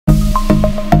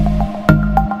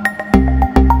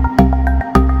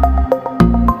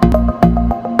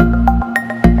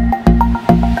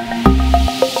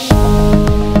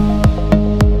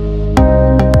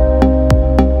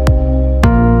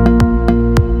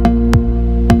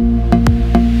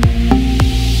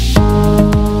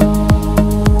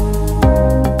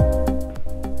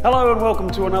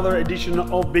another edition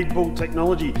of Big Bull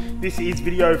Technology. This is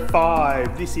video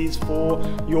 5. This is for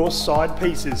your side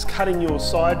pieces. Cutting your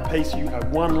side piece, you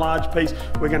have one large piece,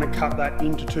 we're going to cut that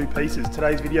into 2 pieces.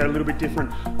 Today's video a little bit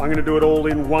different. I'm going to do it all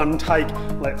in one take.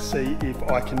 Let's see if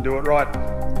I can do it right.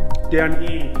 Down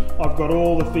here, I've got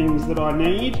all the things that I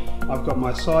need. I've got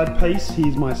my side piece,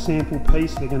 here's my sample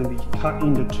piece, they're going to be cut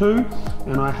into 2,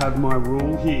 and I have my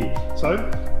rule here. So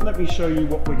let me show you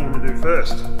what we're going to do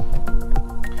first.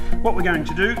 What we're going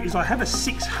to do is I have a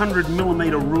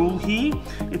 600mm rule here.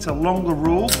 It's a longer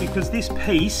rule because this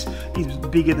piece is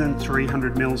bigger than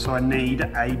 300mm, so I need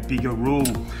a bigger rule.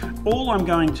 All I'm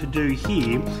going to do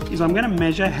here is I'm going to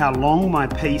measure how long my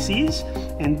piece is,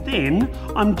 and then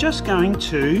I'm just going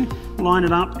to line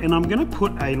it up and I'm going to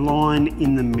put a line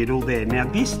in the middle there. Now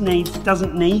this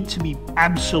doesn't need to be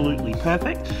absolutely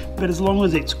perfect, but as long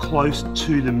as it's close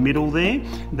to the middle there,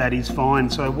 that is fine.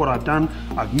 So what I've done,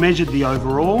 I've measured the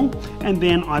overall and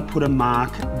then I put a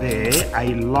mark there,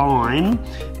 a line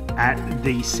at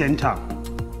the center.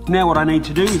 Now what I need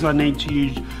to do is I need to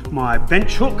use my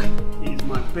bench hook. Here's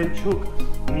my bench hook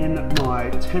and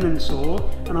my tenon saw,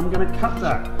 and I'm going to cut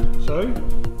that. So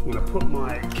I'm going to put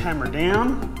my camera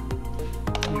down.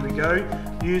 Here we go.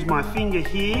 Use my finger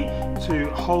here to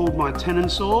hold my tenon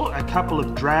saw, a couple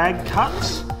of drag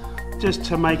cuts just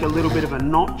to make a little bit of a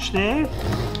notch there,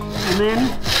 and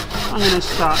then I'm going to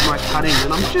start my cutting,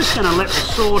 and I'm just going to let the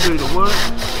saw do the work,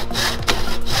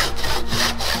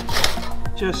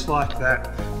 just like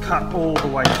that. Cut all the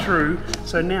way through.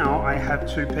 So now I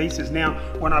have 2 pieces. Now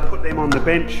when I put them on the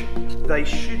bench, they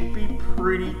should be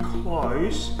pretty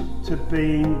close to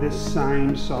being the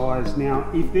same size. Now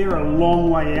if they're a long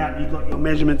way out, you've got your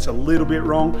measurements a little bit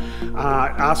wrong,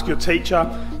 ask your teacher.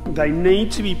 They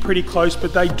need to be pretty close,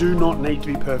 but they do not need to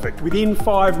be perfect. Within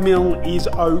 5mm is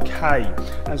okay.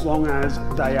 As long as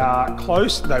they are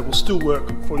close, they will still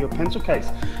work for your pencil case.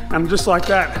 And just like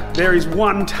that, there is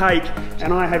one take,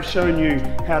 and I have shown you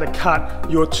how to cut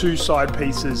your 2 side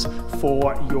pieces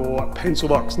for your pencil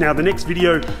box. Now the next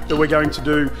video that we're going to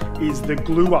do is the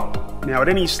glue up. Now at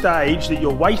any stage that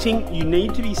you're waiting, you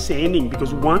need to be sanding,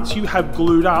 because once you have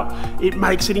glued up, it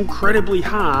makes it incredibly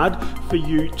hard for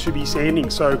you to be sanding.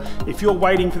 So if you're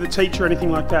waiting for the teacher or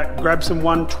anything like that, grab some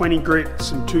 120 grit,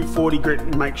 some 240 grit,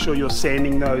 and make sure you're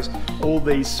sanding those, all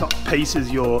these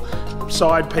pieces, your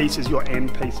side pieces, your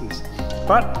end pieces.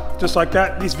 But just like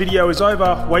that, this video is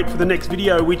over. Wait for the next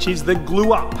video, which is the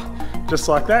glue up. Just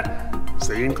like that,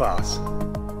 see you in class.